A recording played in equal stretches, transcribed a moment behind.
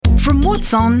From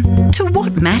what's on to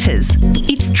what matters,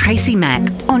 it's Tracy Mack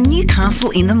on Newcastle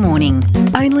in the Morning,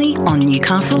 only on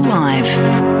Newcastle Live.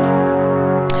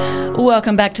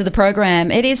 Welcome back to the program.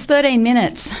 It is 13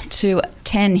 minutes to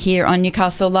 10 here on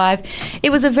Newcastle Live. It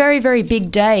was a very, very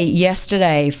big day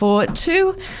yesterday for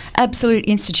two absolute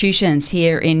institutions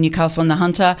here in Newcastle and the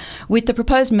Hunter, with the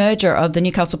proposed merger of the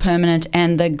Newcastle Permanent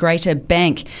and the Greater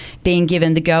Bank being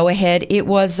given the go-ahead. It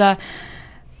was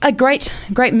a great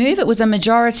move. It was a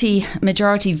majority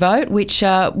vote, which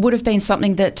would have been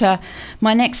something that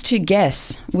my next two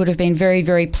guests would have been very,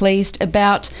 very pleased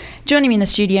about. Joining me in the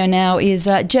studio now is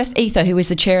Jeff Eather, who is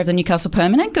the chair of the Newcastle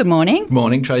Permanent. Good morning.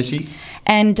 Morning, Tracy.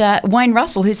 And Wayne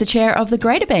Russell, who's the chair of the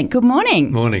Greater Bank. Good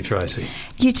morning. Morning, Tracy.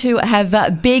 You two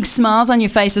have big smiles on your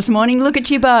face this morning. Look at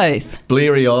you both.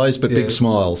 Bleary eyes, but big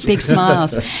smiles. Big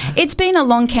smiles. It's been a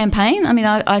long campaign. I mean,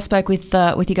 I spoke with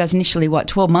you guys initially,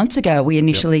 12 months ago. We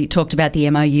initially talked about the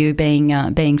MOU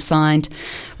being signed.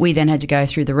 We then had to go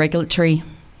through the regulatory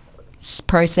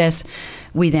process.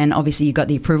 We then, obviously, you got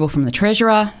the approval from the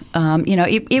Treasurer.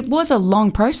 It was a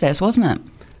long process, wasn't it?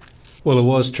 Well, it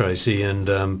was, Tracy,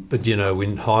 but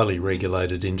in highly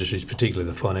regulated industries, particularly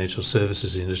the financial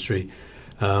services industry,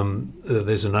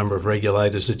 there's a number of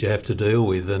regulators that you have to deal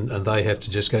with, and they have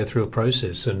to just go through a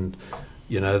process, and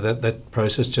that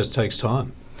process just takes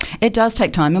time. It does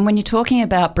take time, and when you're talking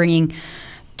about bringing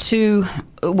two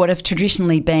what have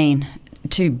traditionally been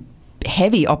two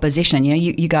heavy opposition,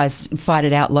 you guys fight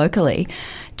it out locally.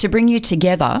 To bring you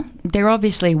together, there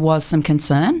obviously was some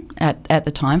concern at the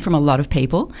time from a lot of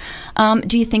people.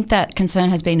 Do you think that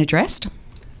concern has been addressed?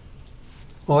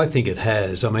 Well, I think it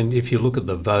has. I mean, if you look at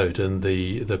the vote and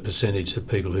the percentage of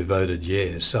people who voted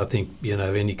yes, I think,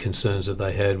 any concerns that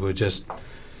they had were just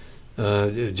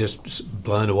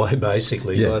blown away,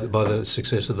 basically, by the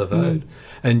success of the vote.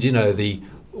 And,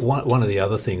 one of the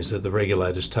other things that the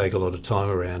regulators take a lot of time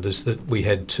around is that we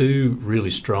had two really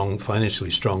strong, financially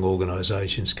strong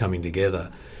organisations coming together.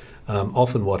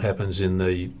 Often what happens in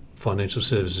the financial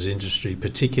services industry,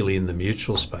 particularly in the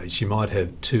mutual space, you might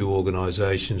have two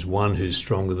organisations, one who's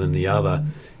stronger than the other,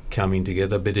 coming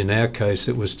together. But in our case,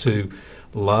 it was two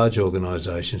large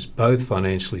organisations, both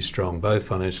financially strong, both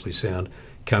financially sound,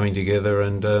 coming together.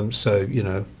 And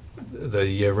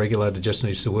the regulator just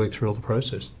needs to work through all the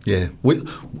process. Yeah.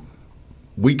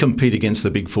 We compete against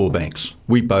the big four banks.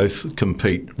 We both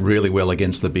compete really well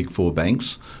against the big four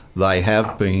banks. They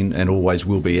have been and always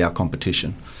will be our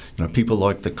competition. People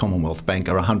like the Commonwealth Bank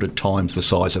are 100 times the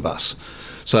size of us.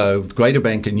 So Greater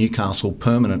Bank and Newcastle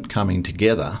Permanent coming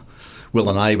together will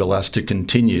enable us to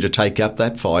continue to take up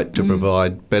that fight, to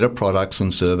provide better products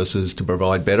and services, to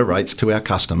provide better rates to our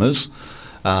customers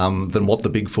than what the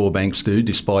big four banks do,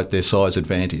 despite their size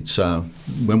advantage. So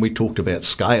when we talked about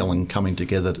scale and coming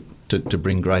together to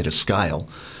bring greater scale,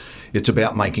 it's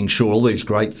about making sure all these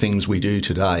great things we do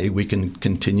today, we can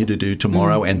continue to do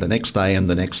tomorrow and the next day and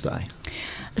the next day.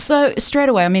 So straight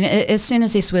away, I mean, as soon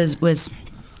as this was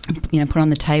put on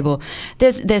the table,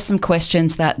 there's some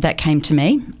questions that came to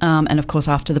me, and of course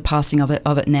after the passing of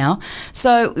it now.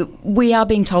 So we are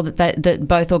being told that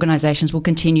both organisations will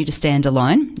continue to stand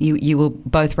alone. You will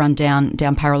both run down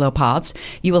parallel paths.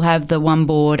 You will have the one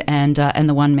board and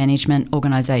the one management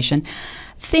organisation.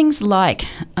 Things like,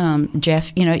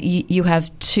 Jeff, you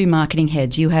have two marketing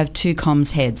heads, you have two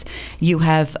comms heads, you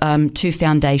have two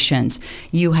foundations,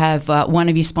 you have one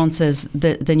of your sponsors,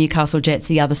 the Newcastle Jets,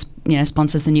 the other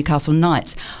sponsors the Newcastle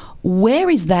Knights.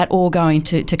 Where is that all going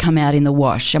to come out in the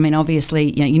wash? I mean,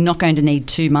 obviously, you're not going to need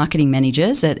two marketing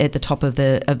managers at the top of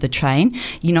the chain.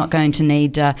 You're not going to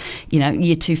need,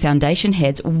 your two foundation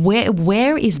heads.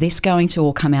 Where is this going to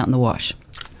all come out in the wash?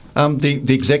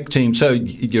 The exec team, so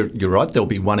you're right, there'll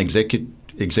be one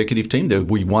executive team, there'll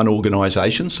be one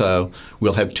organisation, so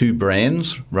we'll have two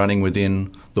brands running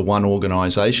within the one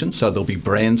organisation, so there'll be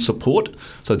brand support,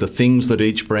 so the things that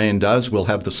each brand does will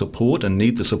have the support and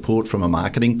need the support from a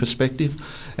marketing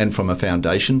perspective and from a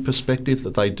foundation perspective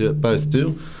that they both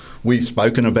do. We've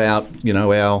spoken about,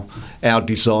 our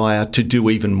desire to do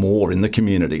even more in the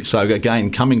community. So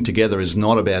again, coming together is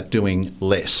not about doing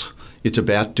less. It's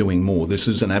about doing more. This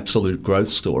is an absolute growth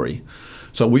story.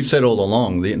 So we've said all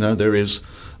along, there is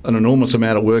an enormous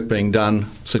amount of work being done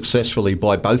successfully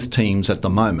by both teams at the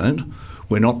moment.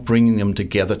 We're not bringing them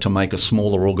together to make a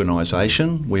smaller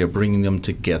organisation. We are bringing them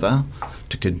together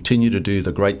to continue to do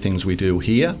the great things we do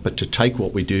here, but to take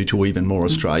what we do to even more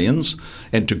Australians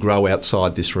and to grow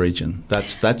outside this region.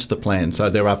 That's the plan. So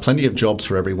there are plenty of jobs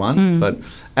for everyone, but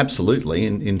absolutely,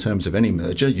 in terms of any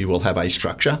merger, you will have a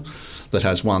structure that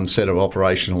has one set of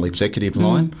operational executive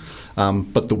line,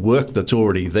 but the work that's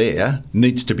already there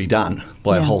needs to be done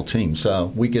by a whole team.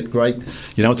 So we get great,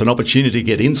 it's an opportunity to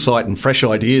get insight and fresh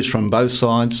ideas from both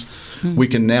sides.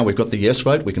 We've got the yes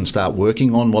vote, we can start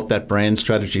working on what that brand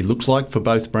strategy looks like for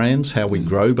both brands, how we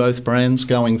grow both brands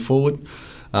going forward.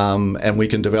 And we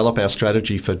can develop our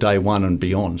strategy for day one and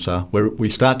beyond. So we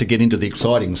start to get into the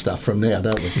exciting stuff from now,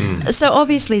 don't we? So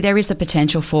obviously there is a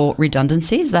potential for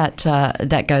redundancies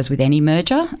that goes with any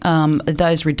merger.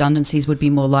 Those redundancies would be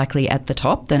more likely at the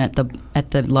top than at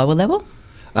the lower level?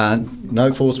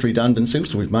 No forced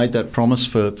redundancies. We've made that promise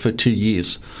for 2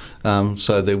 years.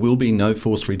 So there will be no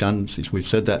forced redundancies. We've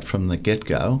said that from the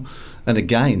get-go. And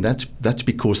again, that's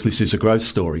because this is a growth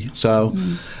story. So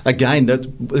again,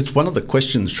 it's one of the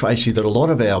questions, Tracy, that a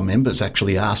lot of our members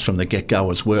actually asked from the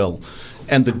get-go as well.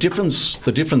 And the difference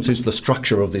is the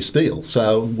structure of this deal.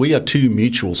 So we are two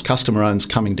mutuals, customer owns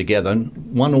coming together, and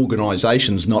one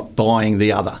organisation's not buying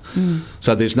the other.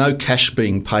 So there's no cash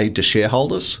being paid to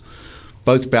shareholders.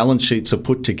 Both balance sheets are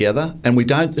put together, and we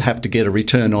don't have to get a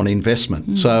return on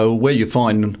investment. So where you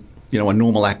find, a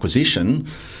normal acquisition,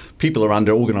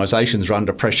 organisations are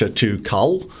under pressure to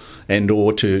cull and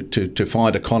or to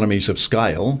find economies of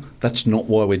scale. That's not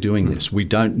why we're doing this. We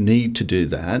don't need to do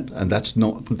that, and that's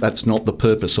not the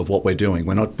purpose of what we're doing.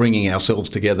 We're not bringing ourselves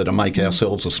together to make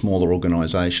ourselves a smaller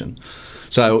organisation.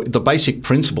 So the basic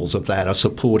principles of that are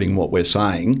supporting what we're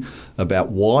saying about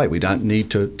why we don't need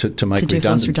to make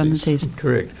redundancies.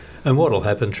 Correct. And what will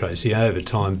happen, Tracy, over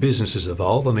time, businesses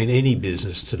evolve. I mean, any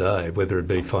business today, whether it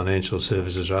be financial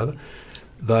services or other,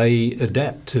 they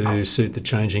adapt to suit the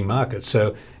changing market.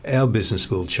 So our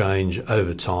business will change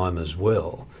over time as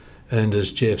well. And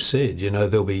as Jeff said,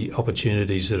 there'll be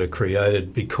opportunities that are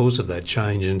created because of that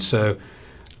change. And so,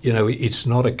 it's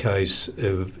not a case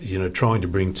of, trying to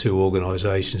bring two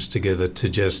organisations together to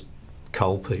just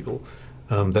cull people.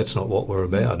 That's not what we're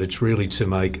about. It's really to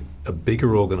make a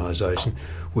bigger organisation.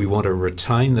 We want to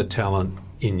retain the talent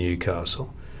in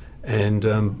Newcastle. And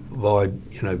by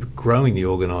growing the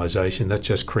organisation, that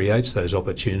just creates those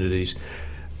opportunities.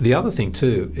 The other thing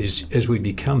too is as we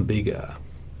become bigger,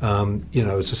 as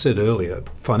I said earlier,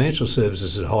 financial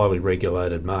services is a highly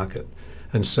regulated market,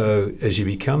 and so as you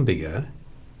become bigger,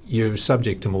 you're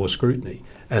subject to more scrutiny,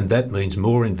 and that means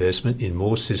more investment in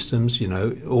more systems.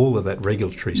 All of that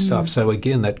regulatory stuff. So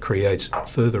again, that creates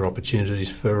further opportunities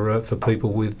for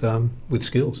people with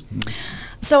skills.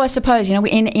 So I suppose,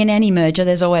 in any merger,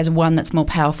 there's always one that's more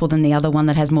powerful than the other, one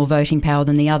that has more voting power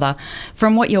than the other.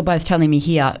 From what you're both telling me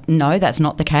here, no, that's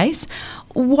not the case.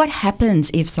 What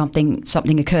happens if something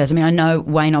occurs? I mean, I know,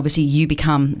 Wayne, obviously you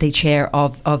become the chair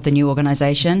of the new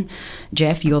organisation.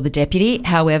 Jeff, you're the deputy.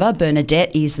 However,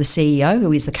 Bernadette is the CEO,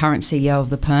 who is the current CEO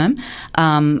of the Perm,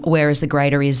 whereas the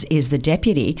Greater is the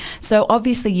deputy. So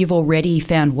obviously you've already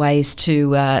found ways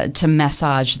to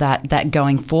massage that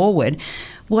going forward.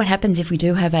 What happens if we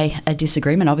do have a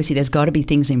disagreement? Obviously, there's got to be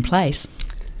things in place.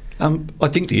 I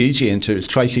think the easy answer is,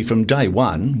 Tracy, from day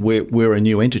one, we're a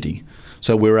new entity.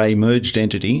 So we're a merged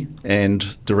entity,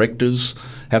 and directors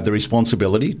have the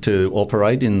responsibility to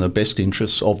operate in the best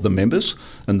interests of the members,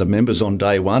 and the members on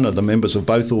day one are the members of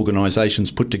both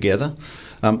organisations put together.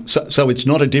 So it's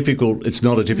not a difficult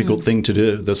thing to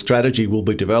do. The strategy will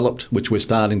be developed, which we're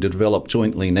starting to develop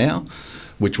jointly now,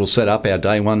 which will set up our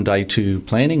day one, day two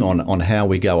planning on how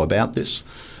we go about this.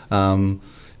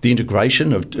 The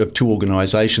integration of two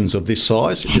organisations of this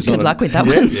size is Good luck with that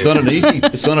one.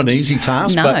 It's not an easy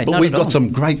task, No, but we've got all.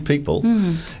 some great people,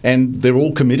 and they're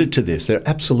all committed to this. They're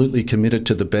absolutely committed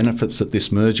to the benefits that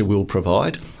this merger will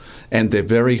provide, and they're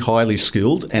very highly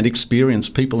skilled and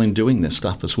experienced people in doing this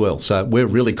stuff as well. So we're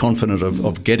really confident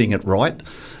of getting it right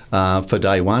for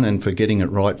day one and for getting it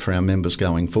right for our members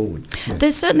going forward. Yeah.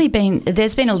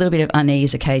 There's been a little bit of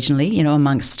unease occasionally,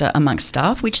 amongst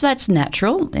staff, which that's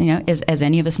natural. As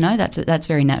any of us know, that's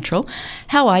very natural.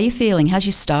 How are you feeling? How's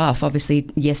your staff? Obviously,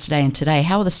 yesterday and today,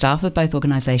 how are the staff of both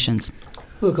organisations?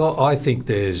 Look, I think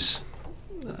there's,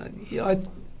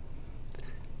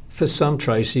 for some,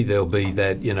 Tracy, there'll be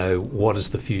that, what does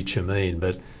the future mean?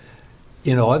 But,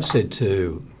 I've said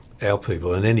to our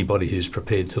people and anybody who's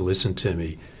prepared to listen to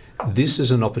me, this is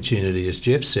an opportunity, as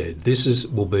Jeff said,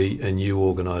 will be a new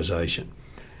organisation,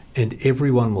 and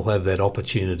everyone will have that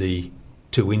opportunity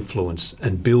to influence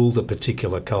and build a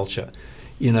particular culture.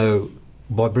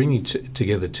 by bringing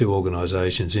together two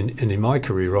organisations, and in my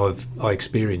career I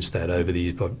experienced that over the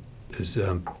years as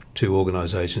two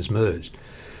organisations merged.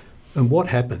 And what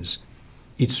happens?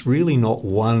 It's really not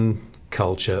one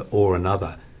culture or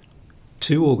another.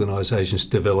 Two organisations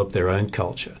develop their own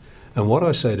culture. And what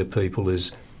I say to people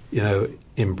is,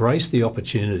 embrace the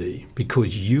opportunity,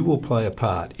 because you will play a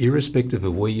part, irrespective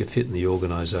of where you fit in the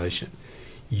organisation.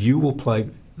 You will play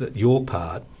your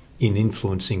part in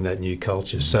influencing that new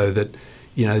culture, so that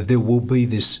there will be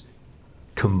this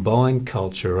combined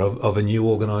culture of a new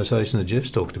organisation that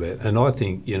Jeff's talked about. And I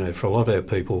think for a lot of our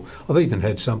people, I've even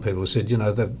had some people who said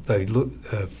they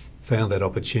found that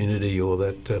opportunity or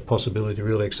that possibility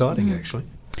really exciting, actually.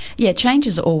 Yeah, change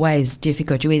is always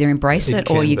difficult. You either embrace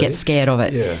it or you get scared of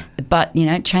it. Yeah. But,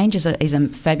 change is a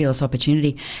fabulous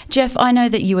opportunity. Jeff, I know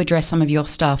that you addressed some of your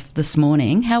staff this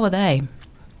morning. How are they?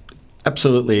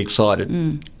 Absolutely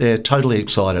excited. They're totally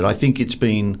excited. I think it's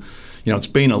been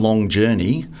a long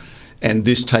journey, and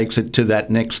this takes it to that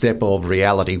next step of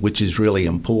reality, which is really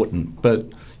important. But,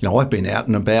 I've been out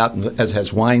and about, as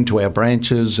has Wayne, to our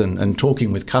branches and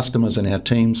talking with customers and our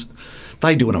teams.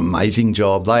 They do an amazing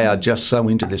job. They are just so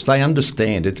into this. They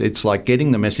understand. It's like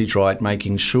getting the message right,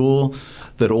 making sure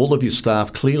that all of your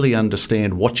staff clearly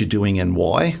understand what you're doing and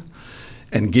why,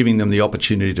 and giving them the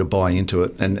opportunity to buy into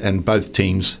it. And both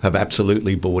teams have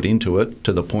absolutely bought into it,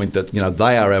 to the point that,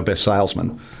 they are our best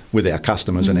salesmen with our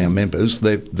customers and our members.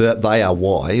 They are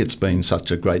why it's been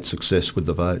such a great success with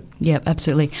the vote. Yep,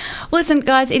 absolutely. Well, listen,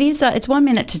 guys, it's 1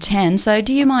 minute to 10. So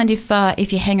do you mind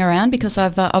if you hang around? Because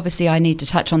obviously I need to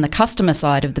touch on the customer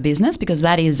side of the business, because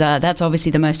that's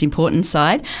obviously the most important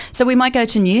side. So we might go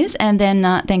to news and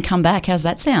then come back. How's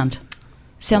that sound?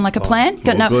 Sound like a plan?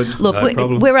 Good. Look,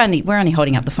 we're only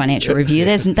holding up the financial review.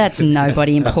 That's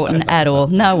nobody important at all.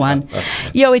 No one.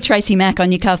 You're with Tracy Mack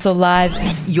on Newcastle Live.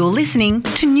 You're listening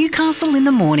to Newcastle in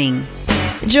the Morning.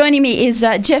 Joining me is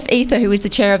Jeff Eather, who is the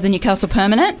chair of the Newcastle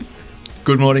Permanent.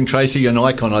 Good morning, Tracy. An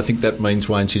icon. I think that means,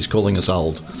 Wayne, she's calling us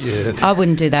old. Yeah. I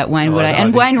wouldn't do that, Wayne, would I?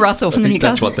 And Wayne Russell from the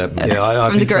Newcastle. That's what that means. Yeah,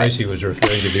 I think Tracy was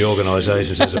referring to the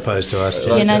organisations as opposed to us.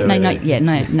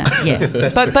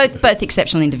 Both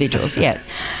exceptional individuals. Yeah.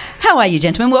 How are you,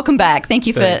 gentlemen? Welcome back. Thank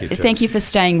you for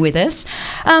staying with us.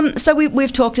 So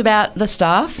we've talked about the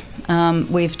staff.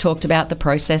 We've talked about the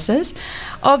processes.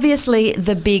 Obviously,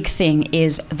 the big thing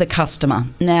is the customer.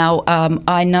 Now,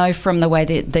 I know from the way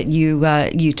that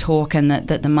you talk and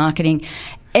that the marketing,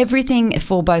 everything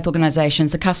for both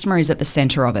organisations, the customer is at the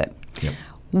centre of it. Yep.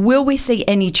 Will we see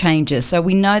any changes? So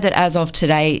we know that as of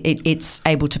today, it's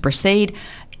able to proceed.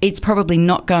 It's probably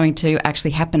not going to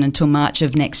actually happen until March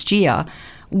of next year.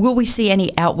 Will we see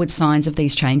any outward signs of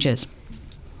these changes?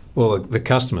 Well, the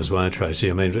customers won't,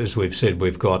 Tracy. I mean, as we've said,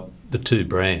 we've got the two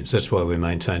brands. That's why we're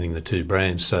maintaining the two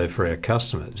brands. So for our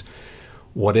customers,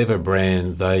 whatever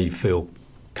brand they feel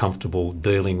comfortable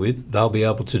dealing with, they'll be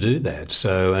able to do that.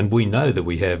 So, and we know that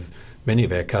we have many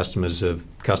of our customers of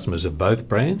both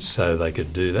brands, so they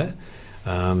could do that.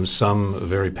 Some are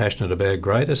very passionate about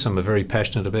Greater, some are very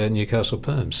passionate about Newcastle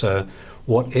Perm. So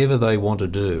whatever they want to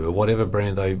do, or whatever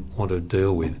brand they want to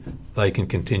deal with, they can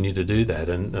continue to do that.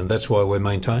 And that's why we're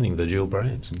maintaining the dual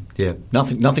brands. Yeah,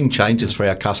 nothing changes for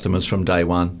our customers from day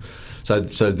one. So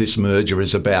this merger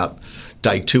is about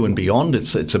day two and beyond.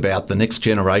 It's about the next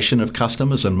generation of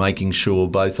customers and making sure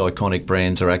both iconic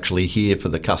brands are actually here for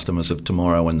the customers of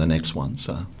tomorrow and the next one.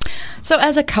 So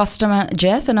as a customer,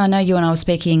 Jeff, and I know you and I were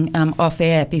speaking off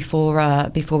air before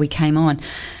we came on,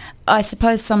 I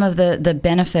suppose some of the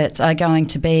benefits are going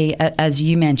to be, as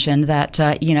you mentioned, that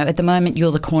at the moment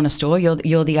you're the corner store, you're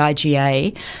the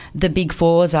IGA, the big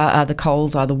fours are the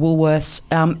Coles, are the Woolworths.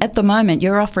 At the moment,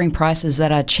 you're offering prices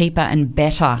that are cheaper and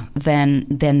better than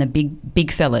the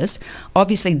big fellas.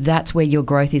 Obviously, that's where your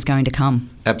growth is going to come.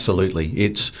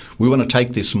 Absolutely, we want to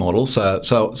take this model.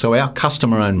 So our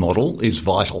customer-owned model is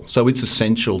vital. So it's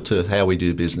essential to how we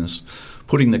do business,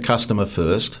 putting the customer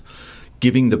first,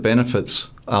 giving the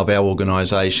benefits of our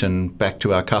organisation back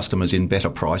to our customers in better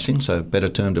pricing, so better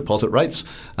term deposit rates,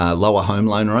 lower home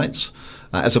loan rates,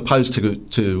 as opposed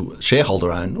to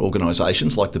shareholder-owned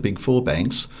organisations like the big four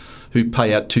banks who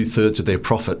pay out 2/3 of their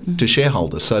profit to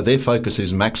shareholders. So their focus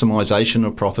is maximisation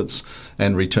of profits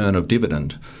and return of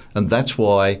dividend. And that's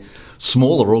why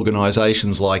smaller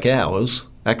organisations like ours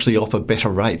actually offer better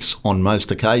rates on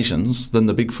most occasions than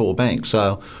the big four banks.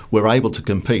 So we're able to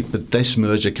compete. But this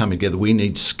merger coming together, we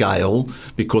need scale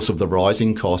because of the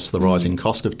rising costs, the rising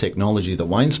cost of technology that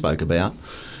Wayne spoke about.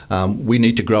 We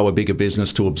need to grow a bigger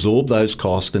business to absorb those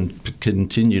costs and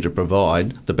continue to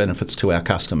provide the benefits to our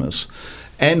customers.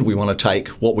 And we want to take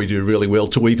what we do really well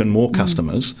to even more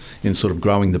customers in sort of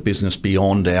growing the business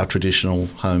beyond our traditional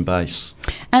home base.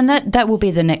 And that will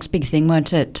be the next big thing,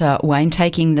 won't it, Wayne,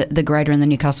 taking the Greater and the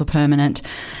Newcastle Permanent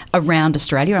around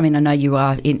Australia? I mean, I know you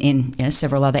are in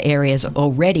several other areas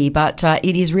already, but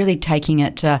it is really taking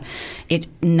it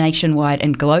nationwide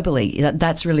and globally.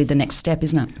 That's really the next step,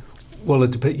 isn't it? Well,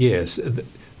 yes.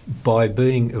 By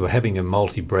having a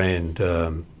multi-brand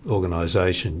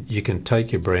organisation, you can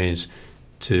take your brands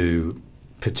to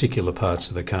particular parts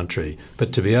of the country.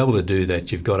 But to be able to do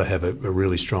that, you've got to have a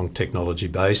really strong technology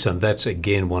base, and that's,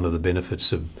 again, one of the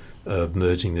benefits of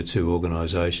merging the two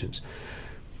organisations.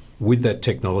 With that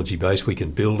technology base, we can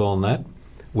build on that.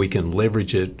 We can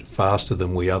leverage it faster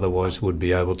than we otherwise would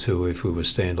be able to if we were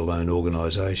standalone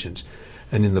organisations.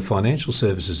 And in the financial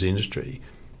services industry,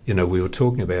 we were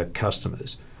talking about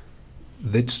customers.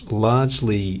 That's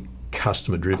largely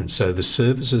customer driven. So the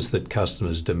services that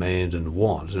customers demand and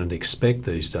want and expect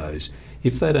these days,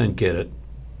 if they don't get it,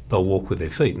 they'll walk with their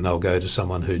feet and they'll go to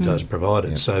someone who does provide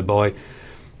it. Yeah. So by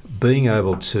being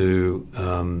able to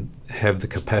have the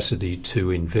capacity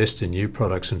to invest in new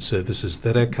products and services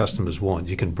that our customers want,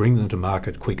 you can bring them to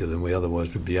market quicker than we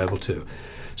otherwise would be able to.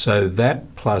 So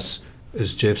that plus,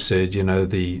 as Jeff said,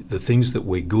 the things that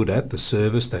we're good at, the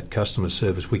service, that customer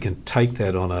service, we can take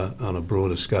that on a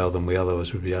broader scale than we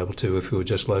otherwise would be able to if we were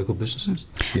just local businesses.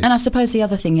 Yeah. And I suppose the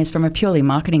other thing is, from a purely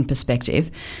marketing perspective,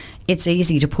 it's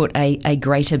easy to put a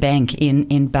Greater Bank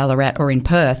in Ballarat or in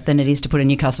Perth than it is to put a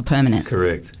Newcastle Permanent.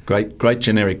 Correct. Great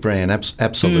generic brand,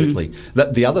 absolutely.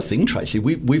 The other thing, Tracy,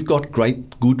 we've got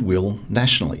great goodwill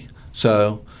nationally.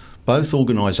 So both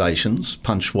organisations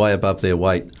punch way above their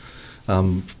weight.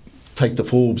 Take the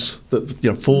Forbes,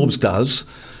 Forbes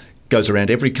goes around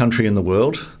every country in the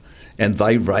world, and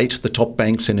they rate the top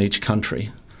banks in each country.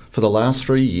 For the last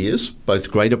 3 years,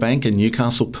 both Greater Bank and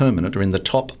Newcastle Permanent are in the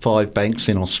top 5 banks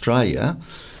in Australia,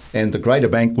 and the Greater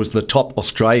Bank was the top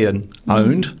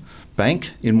Australian-owned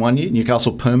bank in 1 year.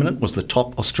 Newcastle Permanent was the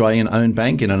top Australian-owned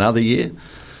bank in another year.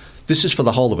 This is for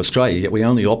the whole of Australia, yet we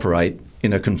only operate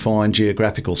in a confined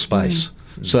geographical space.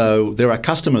 So there are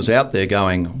customers out there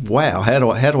going, wow, how do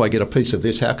I get a piece of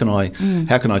this? How can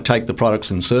I take the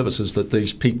products and services that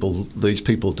these people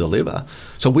deliver?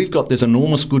 So there's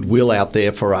enormous goodwill out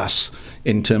there for us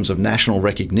in terms of national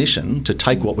recognition to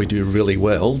take what we do really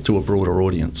well to a broader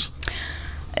audience.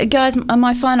 Guys,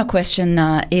 my final question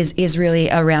is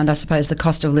really around, I suppose, the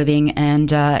cost of living,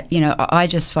 and I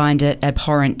just find it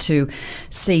abhorrent to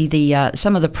see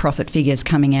some of the profit figures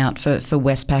coming out for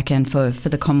Westpac and for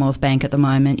the Commonwealth Bank at the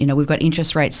moment. We've got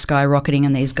interest rates skyrocketing,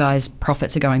 and these guys'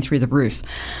 profits are going through the roof.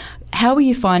 How are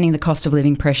you finding the cost of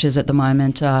living pressures at the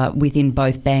moment within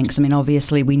both banks? I mean,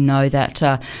 obviously, we know that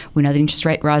interest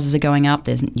rate rises are going up.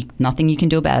 There's nothing you can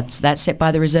do about it. So that's set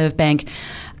by the Reserve Bank.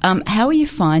 How are you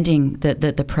finding that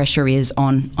the pressure is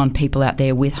on people out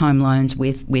there with home loans,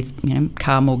 with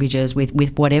car mortgages,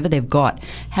 with whatever they've got?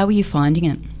 How are you finding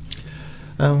it?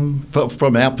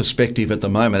 From our perspective at the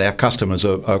moment, our customers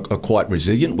are quite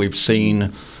resilient. We've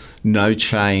seen no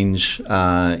change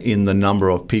in the number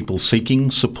of people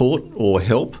seeking support or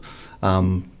help,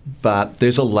 but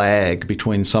there's a lag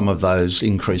between some of those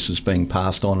increases being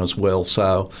passed on as well.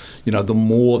 So, the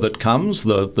more that comes,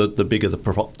 the bigger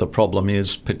the problem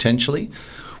is potentially.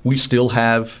 We still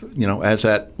have, as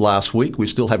at last week, we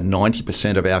still have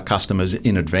 90% of our customers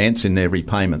in advance in their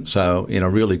repayment, so in a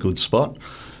really good spot.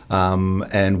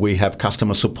 And we have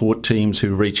customer support teams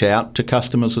who reach out to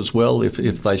customers as well if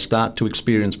they start to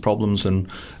experience problems, and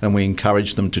we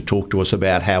encourage them to talk to us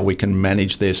about how we can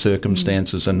manage their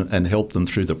circumstances and help them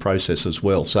through the process as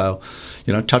well. So,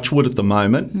 touch wood at the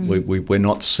moment, we're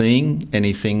not seeing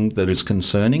anything that is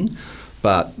concerning.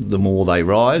 But the more they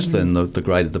rise, then the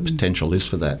greater the potential is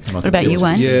for that. What about you,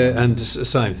 Wayne? Yeah, and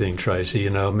same thing, Tracy.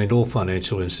 All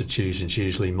financial institutions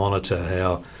usually monitor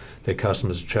how their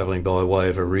customers are travelling by way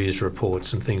of arrears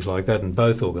reports and things like that. In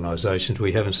both organisations,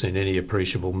 we haven't seen any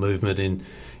appreciable movement in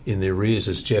the arrears.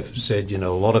 As Jeff said,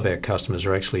 a lot of our customers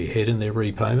are actually ahead in their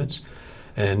repayments.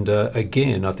 And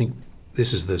again, I think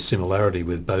this is the similarity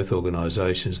with both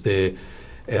organisations.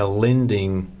 Our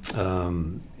lending,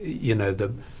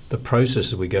 the process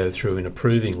that we go through in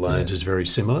approving loans is very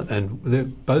similar, and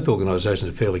both organisations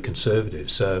are fairly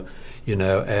conservative. So,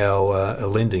 our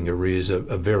lending arrears are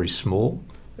very small.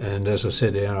 And as I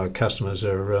said, our customers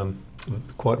are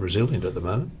quite resilient at the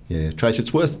moment. Yeah, Trace,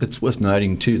 it's worth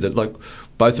noting too that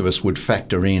both of us would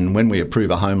factor in when we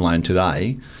approve a home loan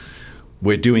today,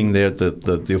 we're doing the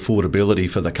affordability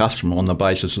for the customer on the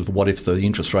basis of what if the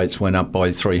interest rates went up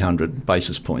by 300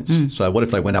 basis points. So what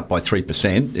if they went up by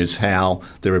 3% is how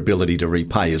their ability to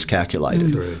repay is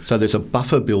calculated. So there's a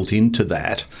buffer built into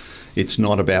that. It's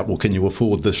not about, well, can you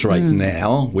afford this rate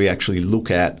now? We actually look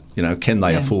at, can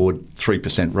they afford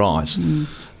 3% rise?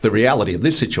 The reality of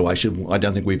this situation, I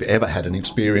don't think we've ever had an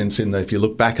experience in that. If you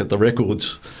look back at the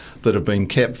records that have been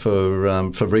kept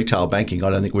for retail banking, I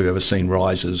don't think we've ever seen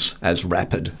rises as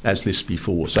rapid as this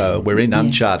before. So we're in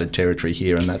uncharted territory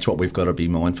here, and that's what we've got to be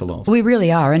mindful of. We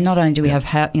really are, and not only do we have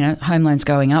home loans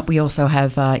going up, we also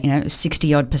have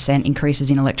 60-odd%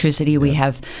 increases in electricity. We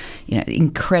have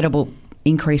incredible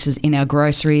increases in our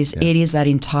groceries. It is that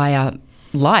entire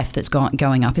life that's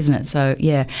going up, isn't it? So,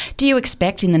 do you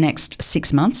expect in the next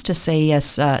 6 months to see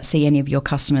any of your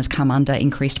customers come under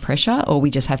increased pressure, or we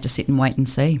just have to sit and wait and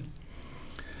see?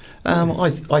 I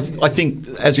think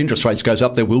as interest rates goes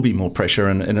up, there will be more pressure,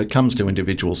 and it comes to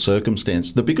individual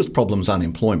circumstance. The biggest problem is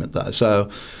unemployment, though.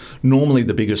 So normally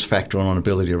the biggest factor on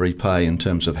ability to repay in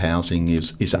terms of housing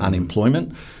is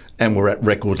unemployment. And we're at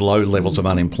record low levels of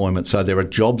unemployment. So there are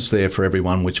jobs there for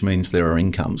everyone, which means there are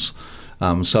incomes.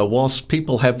 So whilst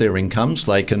people have their incomes,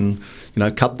 they can,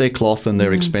 cut their cloth and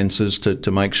their expenses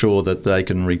to make sure that they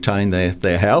can retain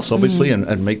their house, obviously,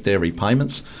 and meet their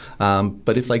repayments.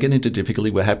 But if they get into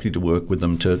difficulty, we're happy to work with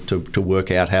them to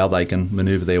work out how they can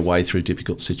manoeuvre their way through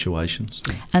difficult situations.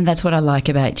 And that's what I like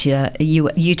about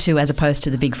you two, as opposed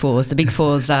to the Big Fours. The Big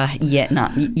Fours are,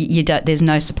 you don't, there's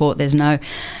no support, there's no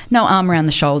arm around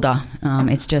the shoulder.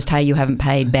 It's just, hey, you haven't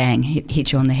paid, bang,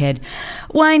 hit you on the head.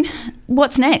 Wayne,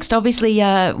 what's next? Obviously,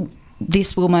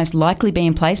 this will most likely be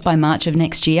in place by March of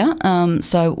next year.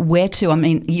 So where to? I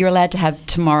mean, you're allowed to have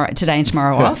today and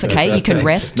tomorrow off, okay? You can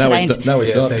rest today. No,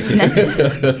 it's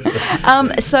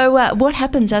not. So what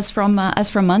happens as from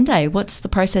Monday? What's the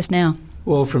process now?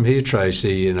 Well, from here,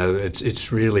 Tracy,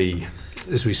 it's really,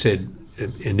 as we said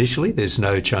initially, there's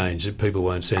no change. People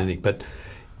won't see anything. But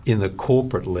in the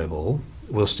corporate level,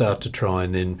 we'll start to try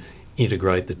and then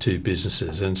integrate the two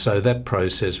businesses, and so that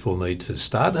process will need to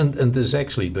start, and there's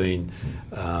actually been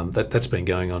that's been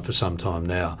going on for some time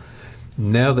now.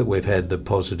 Now that we've had the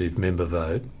positive member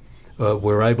vote,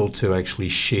 we're able to actually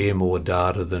share more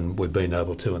data than we've been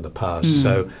able to in the past.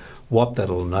 So what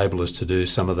that'll enable us to do,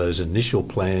 some of those initial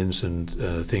plans and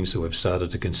things that we've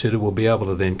started to consider, we'll be able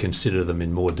to then consider them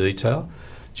in more detail.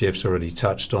 Jeff's already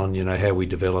touched on how we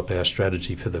develop our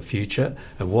strategy for the future,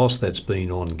 and whilst that's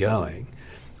been ongoing,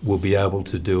 we'll be able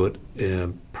to do it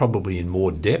probably in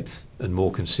more depth and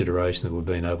more consideration than we've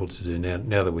been able to do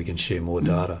now that we can share more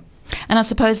data. And I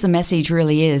suppose the message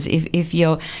really is, if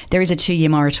there is a 2-year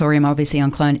moratorium, obviously, on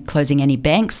closing any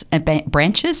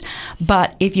branches,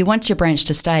 but if you want your branch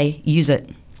to stay, use it.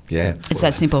 Yeah, it's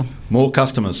that simple. More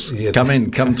customers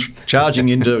come charging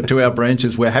into our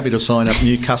branches. We're happy to sign up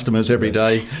new customers every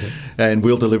day, and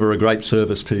we'll deliver a great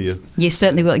service to you. You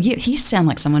certainly will. You sound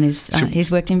like someone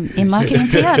who's worked in marketing and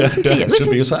PR. Listen to you.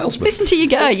 Should be a salesman. Listen to you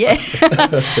go. Yeah.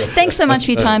 Thanks so much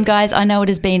for your time, guys. I know it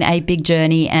has been a big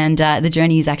journey, and the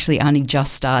journey is actually only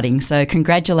just starting. So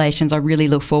congratulations. I really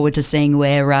look forward to seeing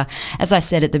where, as I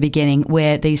said at the beginning,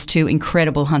 where these two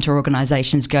incredible hunter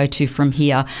organisations go to from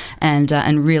here, and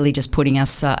really just putting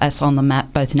us on the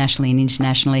map, both nationally and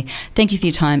internationally. Thank you for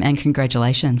your time, and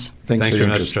congratulations. Thanks very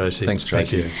much, Tracy. Thanks,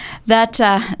 Tracy.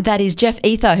 That is Jeff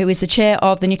Eather, who is the chair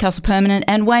of the Newcastle Permanent,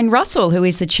 and Wayne Russell, who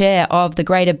is the chair of the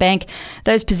Greater Bank.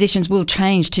 Those positions will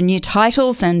change to new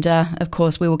titles, and of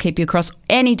course we will keep you across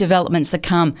any developments that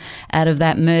come out of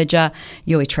that merger.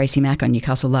 You're with Tracy Mack on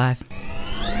Newcastle Live.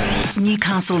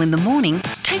 Newcastle in the Morning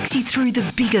takes you through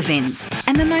the big events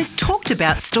and the most talked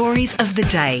about stories of the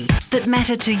day that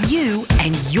matter to you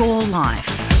and your life.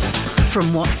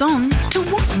 From what's on to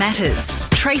what matters,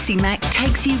 Tracy Mack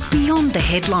takes you beyond the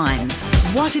headlines,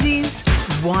 what it is,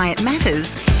 why it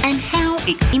matters, and how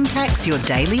it impacts your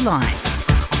daily life.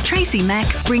 Tracy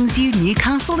Mack brings you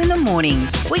Newcastle in the Morning,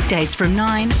 weekdays from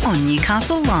 9 on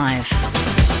Newcastle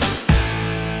Live.